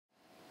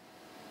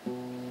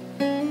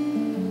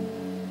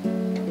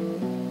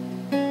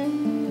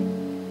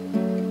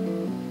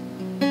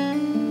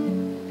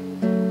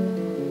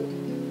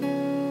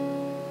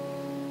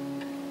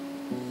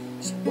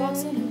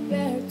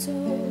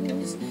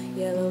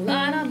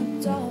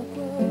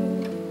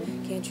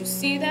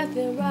see that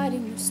they're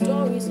writing their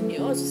stories, and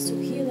yours is still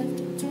here left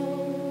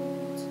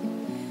untold.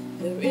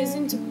 There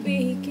isn't a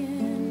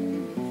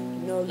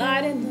beacon, no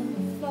light in the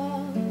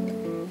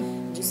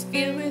fog. Just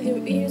feel with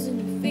your ears and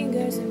your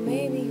fingers, and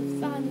maybe you'll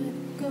find where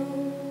to go.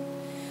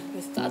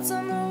 Her thoughts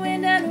on the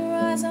wind and her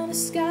eyes on the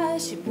sky.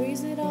 She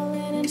breathes it all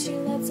in and she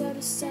lets out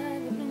a sigh.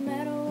 But no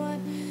matter what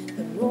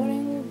the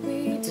morning will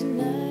be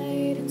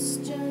tonight, it's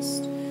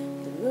just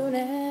the moon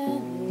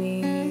and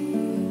me.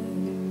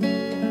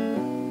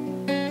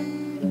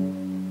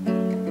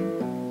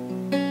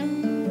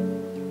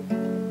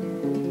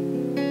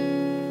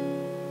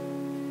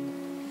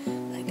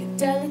 Like a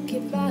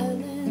delicate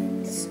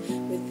violence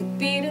with the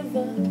beat of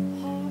a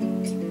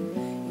heart.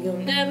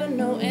 You'll never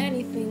know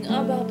anything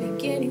about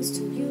beginnings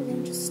till you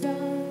learn to start.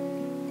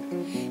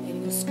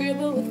 And you'll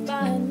scribble with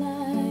fine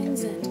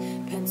lines and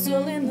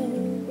pencil in the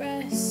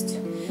rest.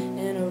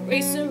 An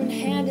eraser in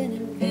hand, an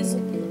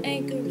invisible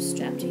anchor is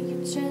strapped to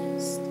your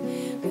chest.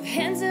 With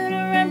hands that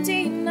are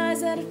empty and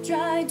eyes that are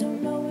dry.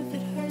 Don't know if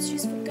it hurts,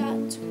 she's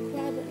forgotten to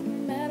cry. But no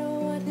matter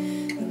what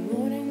the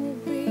morning will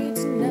be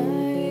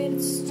tonight,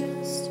 it's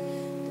just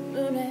the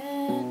moon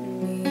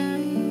and me.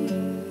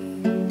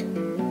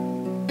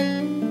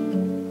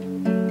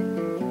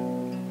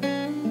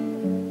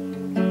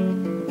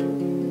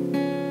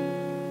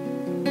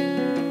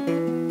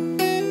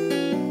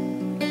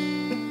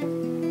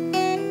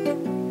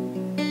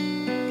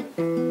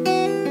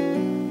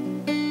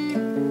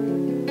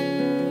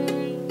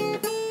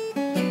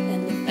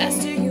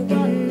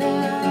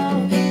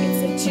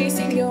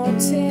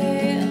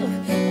 Tail.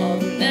 All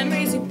the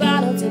memories you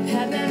bottled up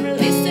have been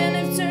released and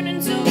have turned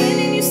into wind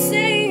in your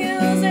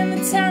sails. And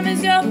the time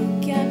is your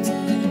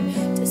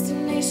captain,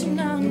 destination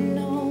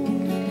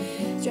unknown.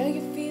 Drag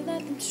your feet, let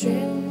them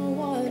trail in the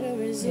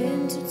water as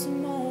into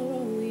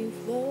tomorrow you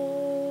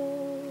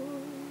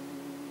float.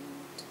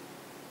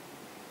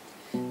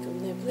 From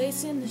their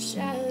place in the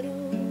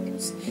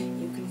shadows,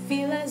 you can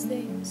feel as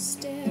they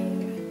stare.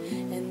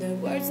 And their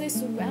words, they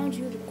surround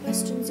you. The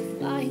questions are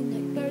flying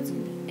like birds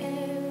in the air.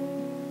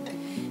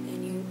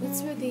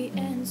 For the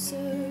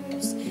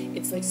answers,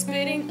 it's like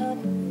spitting up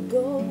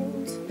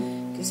gold.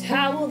 'Cause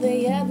how will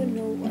they ever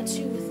know what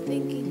you were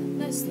thinking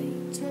unless they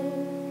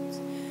told?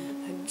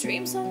 Her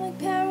dreams sound like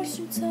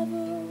parachutes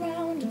hover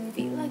around, and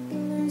feet like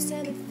balloons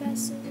tethered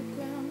fast to the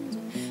ground.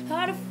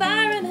 Heart of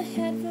fire and a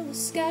head full of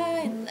sky,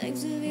 and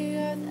legs of the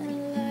earth and a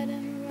light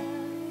and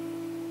ride.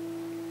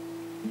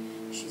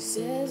 She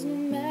says no